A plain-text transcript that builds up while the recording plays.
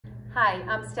Hi,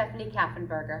 I'm Stephanie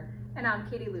Kaffenberger. And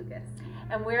I'm Katie Lucas.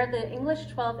 And we're the English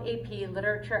 12 AP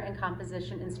Literature and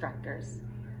Composition instructors.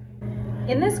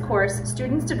 In this course,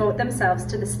 students devote themselves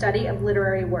to the study of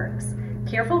literary works.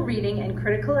 Careful reading and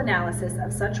critical analysis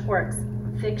of such works,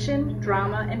 fiction,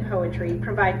 drama, and poetry,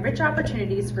 provide rich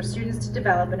opportunities for students to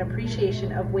develop an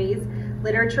appreciation of ways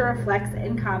literature reflects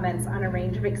and comments on a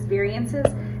range of experiences,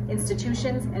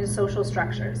 institutions, and social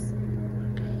structures.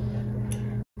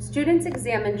 Students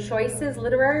examine choices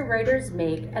literary writers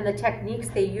make and the techniques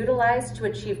they utilize to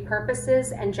achieve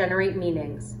purposes and generate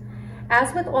meanings.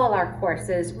 As with all our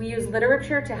courses, we use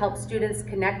literature to help students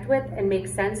connect with and make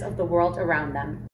sense of the world around them.